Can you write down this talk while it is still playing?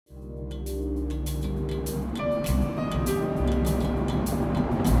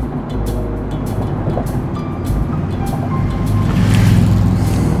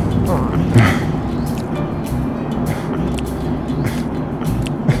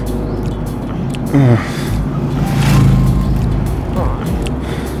Smooth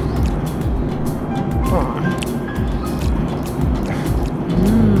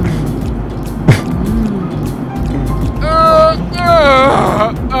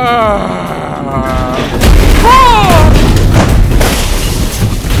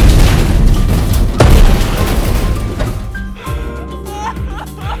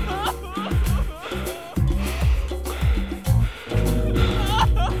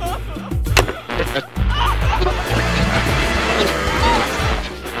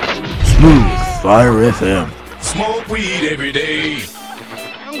Fire FM. Smoke weed every day.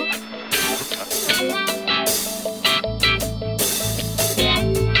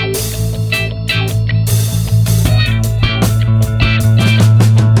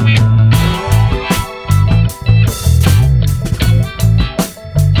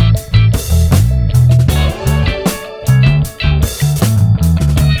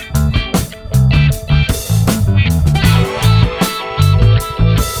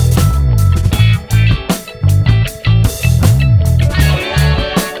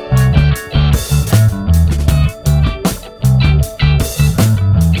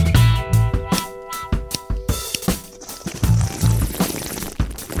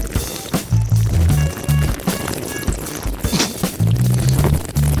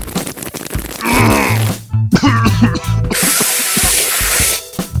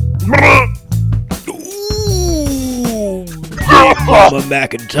 Mama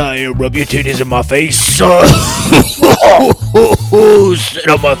McIntyre, rub your titties in my face. Sit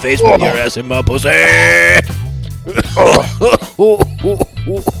on my face with your ass in my pussy.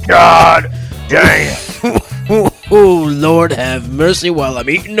 God damn. Oh, Lord have mercy while I'm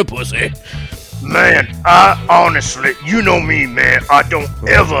eating the pussy. Man, I honestly, you know me, man, I don't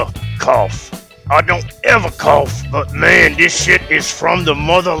ever cough. But man, this shit is from the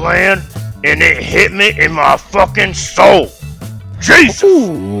motherland, and it hit me in my fucking soul. Jesus!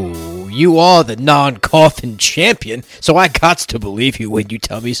 Ooh, you are the non-coughing champion, so I gots to believe you when you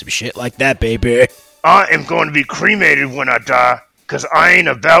tell me some shit like that, baby. I am going to be cremated when I die, cause I ain't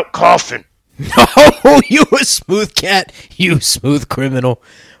about coughing. Oh, you a smooth cat, you smooth criminal.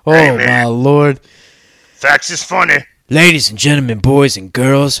 Oh, Hey, man. my Lord. Facts is funny. Ladies and gentlemen, boys and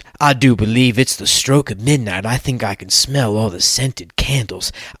girls, I do believe it's the stroke of midnight. I think I can smell all the scented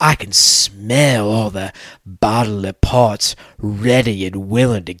candles. I can smell all the bodily parts ready and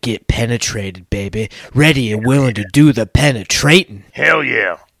willing to get penetrated, baby. Ready and willing to do the penetrating. Hell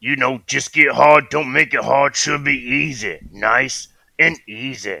yeah. You know, just get hard, don't make it hard, should be easy. Nice and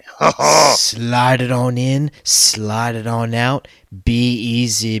easy. Slide it on in, slide it on out. Be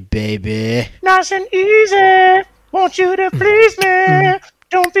easy, baby. Nice and easy. Want you to please me.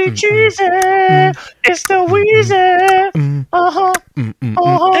 Don't be cheesy. It's the Wheezy.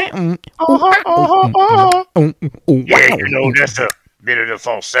 Yeah, you know, that's a bit of the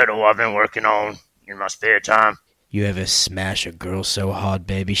falsetto I've been working on in my spare time. You ever smash a girl so hard,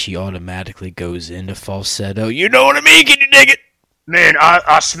 baby, she automatically goes into falsetto? You know what I mean? Can you dig it? Man,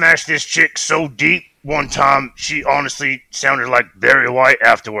 I smashed this chick so deep one time, she honestly sounded like Barry White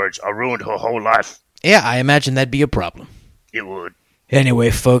afterwards. I ruined her whole life. Yeah, I imagine that'd be a problem. It would.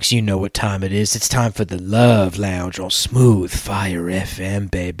 Anyway, folks, you know what time it is. It's time for the Love Lounge on Smooth Fire FM,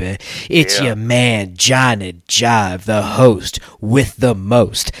 baby. It's your man, Johnny Jive, the host with the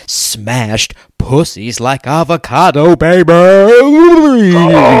most smashed pussies like avocado, baby.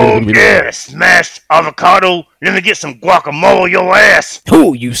 Oh, yeah, smashed avocado. Let me get some guacamole your ass.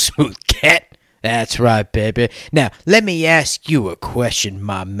 Oh, you smooth cat. That's right, baby. Now, let me ask you a question,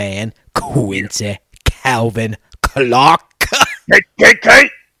 my man, Quincy Calvin Clark. KKK?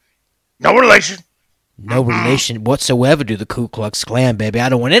 No relation. No relation whatsoever to the Ku Klux Klan, baby. I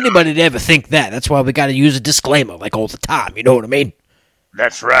don't want anybody to ever think that. That's why we gotta use a disclaimer, like all the time. You know what I mean?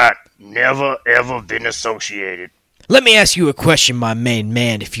 That's right. Never, ever been associated. Let me ask you a question, my main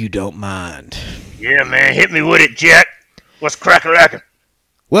man, if you don't mind. Yeah, man. Hit me with it, Jack. What's crack-a-rackin'?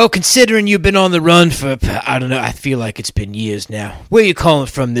 Well, considering you've been on the run for, I don't know, I feel like it's been years now. Where you calling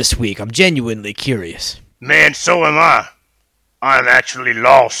from this week? I'm genuinely curious. Man, so am I. I'm actually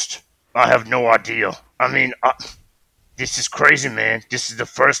lost. I have no idea. I mean, this is crazy, man. This is the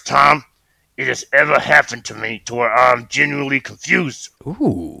first time it has ever happened to me to where I'm genuinely confused.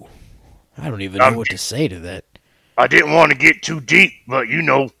 Ooh. I don't even know what to say to that. I didn't want to get too deep, but you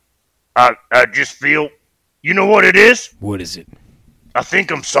know, I just feel, you know what it is? What is it? I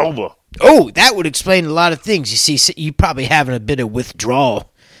think I'm sober. Oh, that would explain a lot of things. You see, you probably having a bit of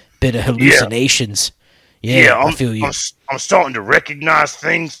withdrawal, bit of hallucinations. Yeah, I feel you. I'm starting to recognize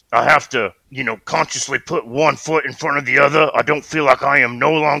things. I have to, you know, consciously put one foot in front of the other. I don't feel like I am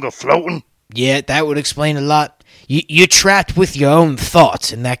no longer floating. Yeah, that would explain a lot. You're trapped with your own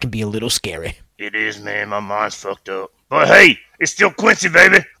thoughts, and that can be a little scary. It is, man. My mind's fucked up. But hey, it's still Quincy,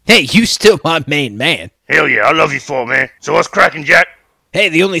 baby. Hey, you still my main man. Hell yeah, I love you for it, man. So what's cracking, Jack? Hey,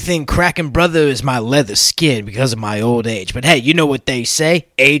 the only thing cracking, brother, is my leather skin because of my old age. But hey, you know what they say?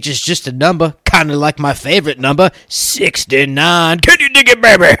 Age is just a number. Kinda like my favorite number, 69. Can you dig it,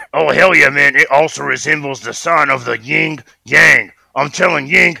 baby? Oh, hell yeah, man. It also resembles the sign of the yin-yang. I'm telling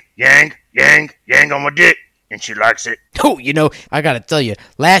yin, yang, yang on my dick. And she likes it. Oh, you know, I gotta tell you,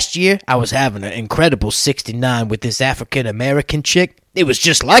 last year I was having an incredible 69 with this African-American chick. It was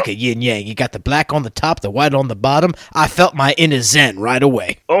just like a yin-yang. You got the black on the top, the white on the bottom. I felt my inner zen right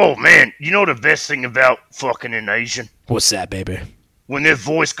away. Oh, man. You know the best thing about fucking an Asian? What's that, baby? When their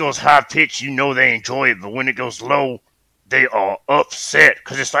voice goes high-pitched, you know they enjoy it. But when it goes low, they are upset.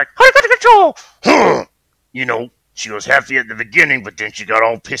 Because it's like, I got control. You know, she was happy at the beginning, but then she got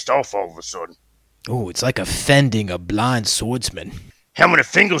all pissed off all of a sudden. Oh, it's like offending a blind swordsman. How many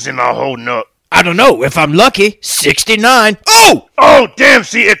fingers am I holding up? I don't know. If I'm lucky, 69. Oh! Oh, damn.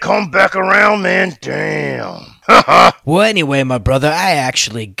 See, it come back around, man. Damn. Well, anyway, my brother, I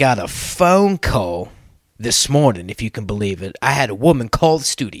actually got a phone call this morning, if you can believe it. I had a woman call the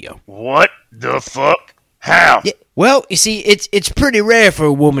studio. What the fuck? How? Yeah, well, you see, it's pretty rare for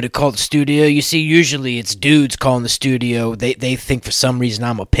a woman to call the studio. You see, usually it's dudes calling the studio. They think for some reason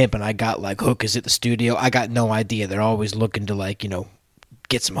I'm a pimp and I got, like, hookers at the studio. I got no idea. They're always looking to, like, you know,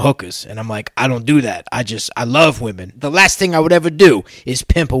 get some hookers. And I'm like, I don't do that. I love women. The last thing I would ever do is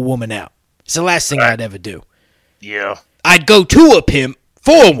pimp a woman out. It's the last thing I'd ever do. Yeah. I'd go to a pimp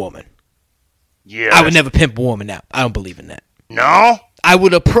for a woman. Yeah. I would never pimp a woman out. I don't believe in that. No? I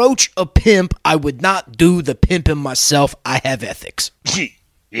would approach a pimp. I would not do the pimping myself. I have ethics.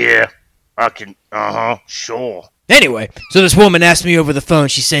 Yeah. I can, sure. Anyway, so this woman asked me over the phone.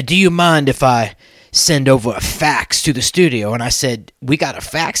 She said, do you mind if I send over a fax to the studio? And I said, we got a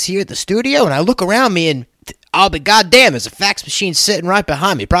fax here at the studio? And I look around me and I'll be goddamn, there's a fax machine sitting right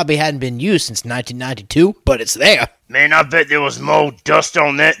behind me. Probably hadn't been used since 1992, but it's there. Man, I bet there was more dust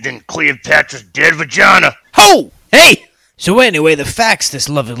on that than Cleopatra's dead vagina. Ho! Hey! So anyway, the fax this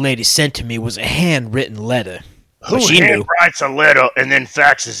lovely lady sent to me was a handwritten letter. Who handwrites a letter and then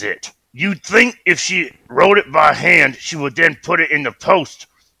faxes it? You'd think if she wrote it by hand, she would then put it in the post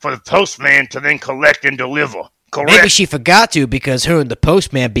for the postman to then collect and deliver. Correct? Maybe she forgot to because her and the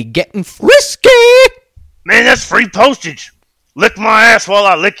postman be getting frisky. Man, that's free postage. Lick my ass while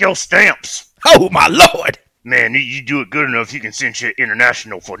I lick your stamps. Oh, my lord. Man, you do it good enough, you can send shit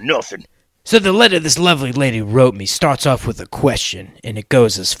international for nothing. So the letter this lovely lady wrote me starts off with a question, and it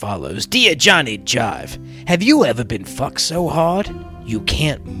goes as follows. Dear Johnny Jive, have you ever been fucked so hard you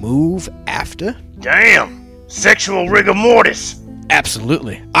can't move after? Damn, sexual rigor mortis.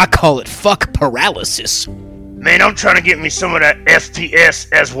 Absolutely. I call it fuck paralysis. Man, I'm trying to get me some of that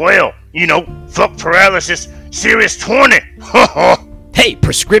FPS as well. You know, fuck paralysis, Series 20. Hey,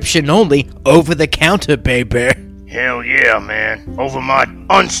 prescription only, over the counter, baby. Hell yeah, man. Over my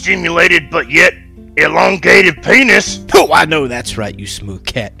unstimulated but yet elongated penis. Oh, I know that's right, you smooth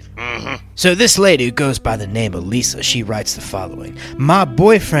cat. Mm-hmm. So this lady who goes by the name of Lisa, she writes the following. My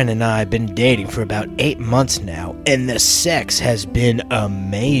boyfriend and I have been dating for about 8 months now, and the sex has been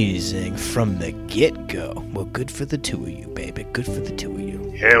amazing from the get-go. Well, good for the two of you, baby. Good for the two of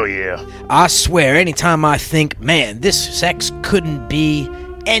you. Hell yeah. I swear, anytime I think, man, this sex couldn't be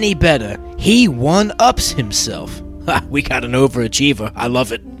any better, he one-ups himself. We got an overachiever. I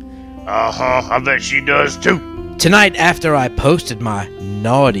love it. Uh-huh. I bet she does, too. Tonight, after I posted my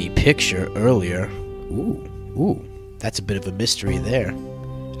naughty picture earlier... Ooh, that's a bit of a mystery there.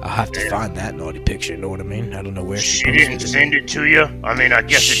 I'll have to find that naughty picture, you know what I mean? I don't know where she posted didn't send it to you? I mean, I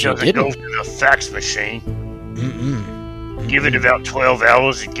guess it doesn't go didn't. to the fax machine. Give it about 12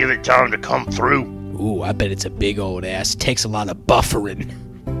 hours and give it time to come through. Ooh, I bet it's a big old ass. It takes a lot of buffering.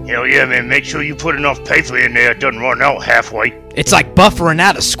 Hell yeah, man. Make sure you put enough paper in there it doesn't run out halfway. It's like buffering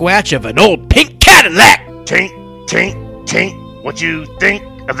out a squatch of an old pink Cadillac! Tink, tink, tink. What you think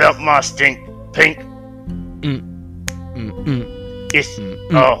about my stink, pink? It's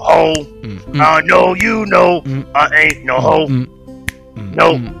a hole. I know you know I ain't no hoe.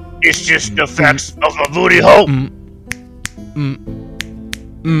 No, it's just the facts of my booty hole.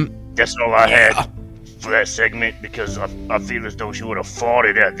 That's all I had for that segment because I feel as though she would have fought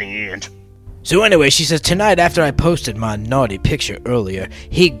it at the end. So anyway, she says, tonight after I posted my naughty picture earlier,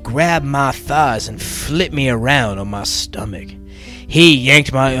 he grabbed my thighs and flipped me around on my stomach. He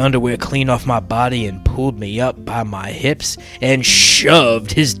yanked my underwear clean off my body and pulled me up by my hips and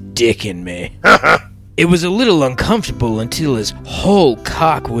shoved his dick in me. It was a little uncomfortable until his whole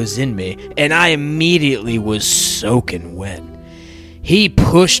cock was in me, and I immediately was soaking wet. He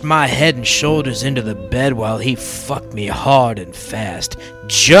pushed my head and shoulders into the bed while he fucked me hard and fast,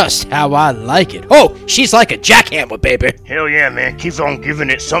 just how I like it. Oh, she's like a jackhammer, baby. Hell yeah, man. Keep on giving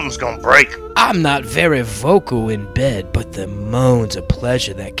it. Something's gonna break. I'm not very vocal in bed, but the moans of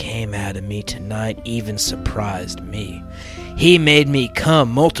pleasure that came out of me tonight even surprised me. He made me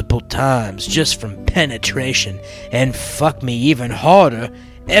come multiple times just from penetration and fucked me even harder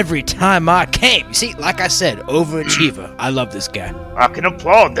every time I came. You see, like I said, overachiever. I love this guy. I can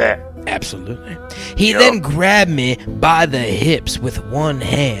applaud that. Absolutely. He then grabbed me by the hips with one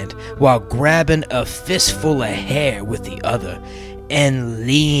hand while grabbing a fistful of hair with the other and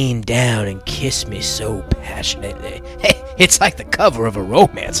leaned down and kissed me so passionately. Hey, it's like the cover of a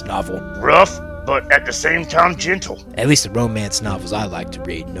romance novel. Rough, but at the same time gentle. At least the romance novels I like to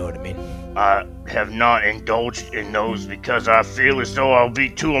read, you know what I mean? I have not indulged in those because I feel as though I'll be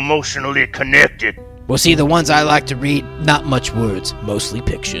too emotionally connected. Well, see, the ones I like to read, not much words, mostly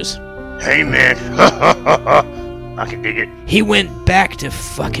pictures. Hey, man. I can dig it. He went back to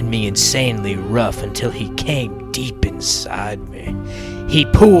fucking me insanely rough until he came deep inside me. He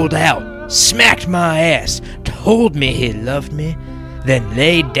pulled out, smacked my ass, told me he loved me, then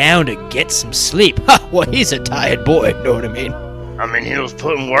laid down to get some sleep. Ha! Well, he's a tired boy, know what I mean? I mean, he was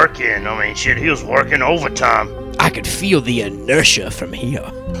putting work in. I mean, shit, he was working overtime. I could feel the inertia from here.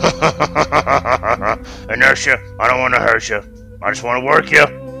 Inertia, I don't want to hurt you. I just want to work you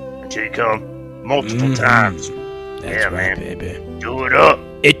until you come multiple times. That's right, man. Baby. Do it up.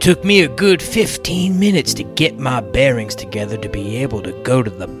 It took me a good 15 minutes to get my bearings together to be able to go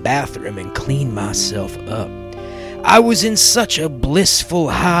to the bathroom and clean myself up. I was in such a blissful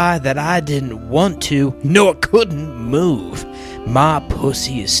high that I didn't want to, nor couldn't move. My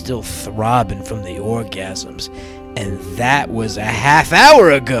pussy is still throbbing from the orgasms, and that was a half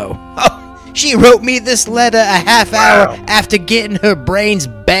hour ago. Oh, she wrote me this letter a half hour after getting her brains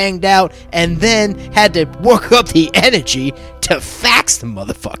banged out, and then had to work up the energy to fax the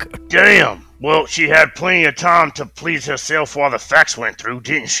motherfucker. Damn. Well, she had plenty of time to please herself while the fax went through,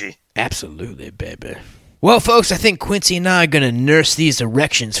 didn't she? Absolutely, baby. Well, folks, I think Quincy and I are going to nurse these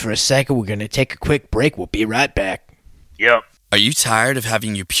erections for a second. We're going to take a quick break. We'll be right back. Yep. Are you tired of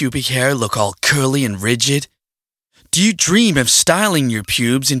having your pubic hair look all curly and rigid? Do you dream of styling your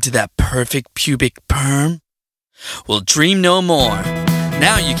pubes into that perfect pubic perm? Well, dream no more.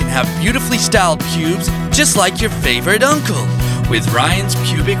 Now you can have beautifully styled pubes just like your favorite uncle with Ryan's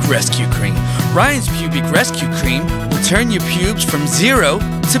Pubic Rescue Cream. Ryan's Pubic Rescue Cream will turn your pubes from zero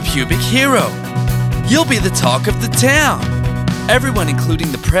to pubic hero. You'll be the talk of the town. Everyone,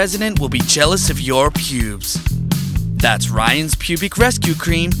 including the president, will be jealous of your pubes. That's Ryan's Pubic Rescue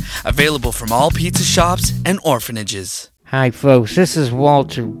Cream, available from all pizza shops and orphanages. Hi folks, this is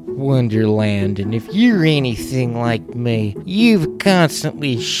Walter Wonderland, and if you're anything like me, you've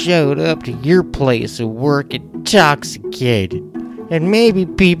constantly showed up to your place of work intoxicated. And maybe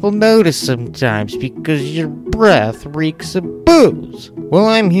people notice sometimes because your breath reeks of booze. Well,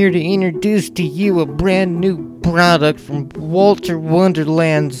 I'm here to introduce to you a brand new product from Walter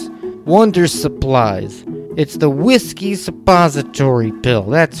Wonderland's Wonder Supplies. It's the Whiskey Suppository Pill.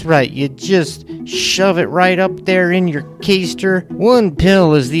 That's right, you just shove it right up there in your keister. One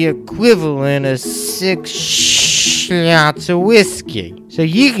pill is the equivalent of 6 shots of whiskey. So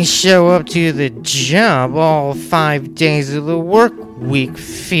you can show up to the job all 5 days of the work week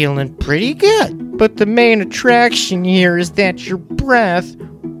feeling pretty good. But the main attraction here is that your breath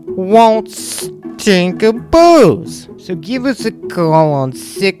won't stink of booze. So give us a call on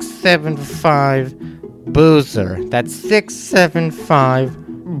 675-BOOZER. That's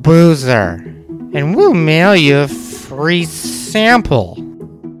 675-BOOZER. And we'll mail you a free sample.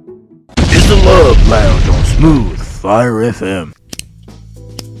 It's the Love Lounge on Smooth Fire FM.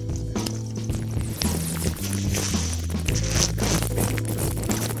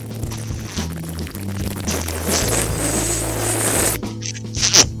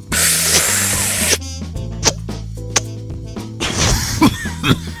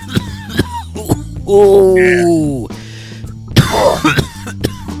 Oh.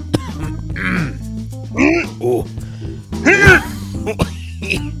 Oh.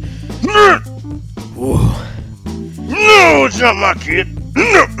 No, it's not my kid.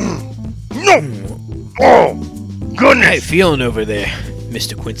 No. Oh, goodness. How you feeling over there,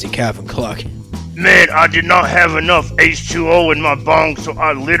 Mr. Quincy Calvin Clark? Man, I did not have enough H2O in my bong, so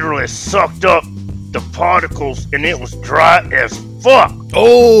I literally sucked up the particles, and it was dry as fuck.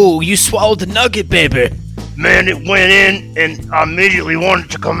 Oh, you swallowed the nugget, baby. Man, it went in, and I immediately wanted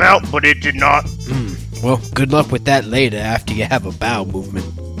to come out, but it did not. Well, good luck with that later after you have a bowel movement.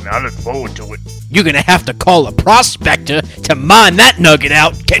 I look forward to it. You're gonna have to call a prospector to mine that nugget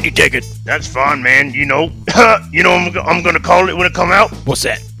out. Can you dig it? That's fine, man. You know, I'm gonna call it when it come out. What's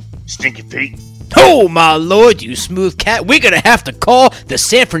that? Stinky Pete. Oh, my lord, you smooth cat. We're gonna have to call the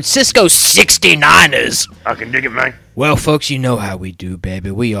San Francisco 69ers. I can dig it, man. Well, folks, you know how we do, baby.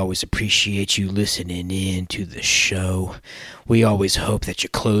 We always appreciate you listening in to the show. We always hope that your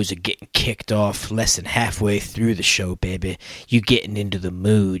clothes are getting kicked off less than halfway through the show, baby. You getting into the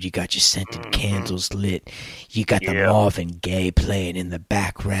mood. You got your scented candles lit. You got the Marvin Gaye playing in the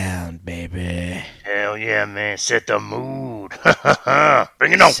background, baby. Hell yeah, man. Set the mood.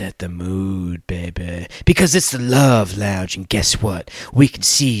 Bring it on. Set the mood, baby. Because it's the Love Lounge, and guess what? We can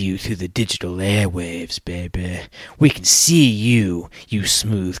see you through the digital airwaves, baby. We can see you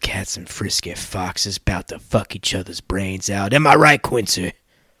smooth cats and frisky foxes about to fuck each other's brains out. Am I right, Quincy?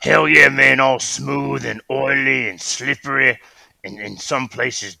 Hell yeah, man. All smooth and oily and slippery. And in some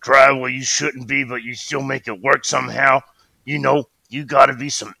places dry where you shouldn't be, but you still make it work somehow. You know, you gotta be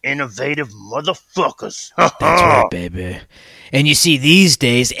some innovative motherfuckers. That's right, baby. And you see, these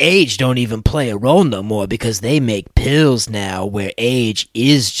days, age don't even play a role no more because they make pills now where age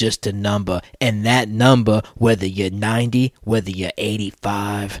is just a number. And that number, whether you're 90, whether you're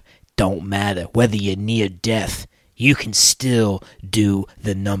 85, don't matter. Whether you're near death, you can still do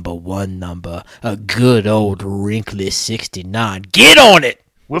the number one number. A good old wrinkly 69. Get on it!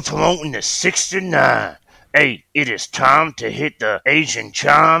 We're promoting the 69. Hey, it is time to hit the Asian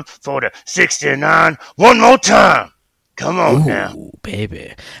chime for the 69 one more time. Come on now. Ooh,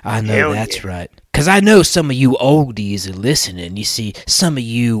 baby. I know Hell that's yeah. right. Because I know some of you oldies are listening. You see, some of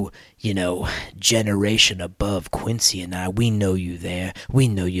you, generation above Quincy and I, we know you there. We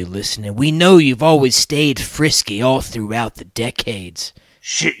know you're listening. We know you've always stayed frisky all throughout the decades.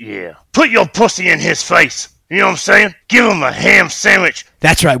 Shit yeah. Put your pussy in his face. You know what I'm saying? Give him a ham sandwich.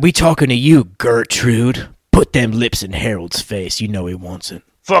 That's right. We talking to you, Gertrude. Put them lips in Harold's face. You know he wants it.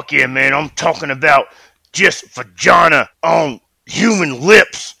 Fuck yeah, man. I'm talking about just vagina on human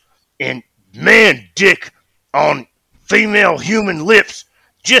lips and man dick on female human lips.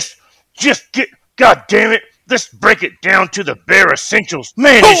 Just get, god damn it. Let's break it down to the bare essentials.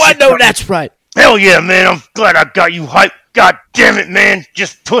 Man, Oh, I know that's right. Hell yeah, man. I'm glad I got you hyped. God damn it, man.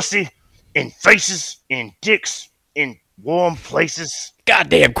 Just pussy in faces, in dicks, in warm places.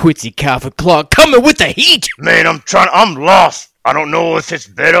 Goddamn Quincy Calvin Clark coming with the heat. Man, I'm lost. I don't know if it's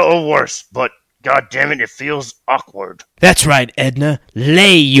better or worse, but god damn it feels awkward. That's right, Edna.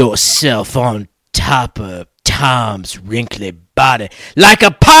 Lay yourself on top of Tom's wrinkly body like a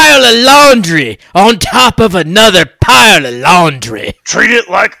pile of laundry on top of another pile of laundry. Treat it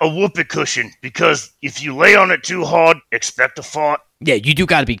like a whoopee cushion, because if you lay on it too hard, expect a fart. Yeah, you do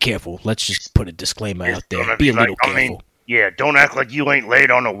gotta be careful. Let's just put a disclaimer out there. Gonna Be a like- little careful. Yeah, don't act like you ain't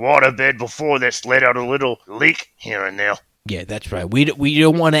laid on a waterbed before that's let out a little leak here and there. Yeah, that's right. We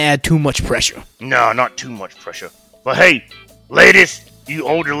don't want to add too much pressure. No, not too much pressure. But hey, ladies, you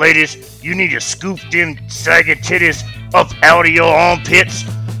older ladies, you need to scoop them saggy titties up out of your armpits.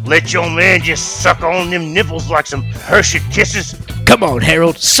 Let your man just suck on them nipples like some Hershey Kisses. Come on,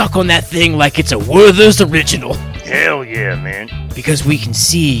 Harold. Suck on that thing like it's a Werther's original. Hell yeah, man. Because we can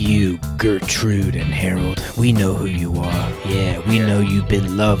see you, Gertrude and Harold. We know who you are. Yeah, we know you've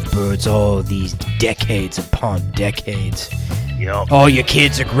been lovebirds all these decades upon decades. Yup. All your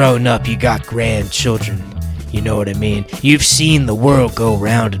kids are grown up. You got grandchildren. You know what I mean? You've seen the world go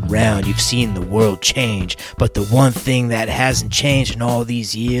round and round. You've seen the world change. But the one thing that hasn't changed in all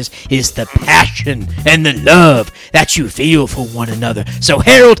these years is the passion and the love that you feel for one another. So,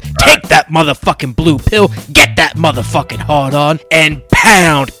 Harold, take that motherfucking blue pill, get that motherfucking hard on, and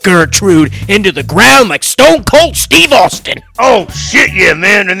pound Gertrude into the ground like Stone Cold Steve Austin. Oh, shit, yeah,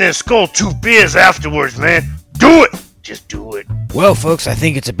 man. And then skull 2 beers afterwards, man. Do it. Just do it. Well, folks, I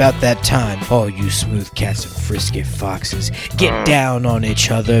think it's about that time. All you smooth cats and frisky foxes, get down on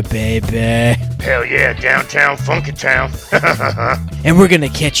each other, baby. Hell yeah, downtown Funky Town. And we're gonna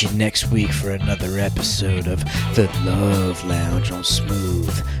catch you next week for another episode of The Love Lounge on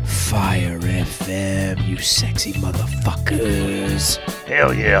Smooth Fire FM, you sexy motherfuckers.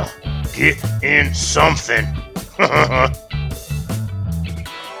 Hell yeah. Get in something.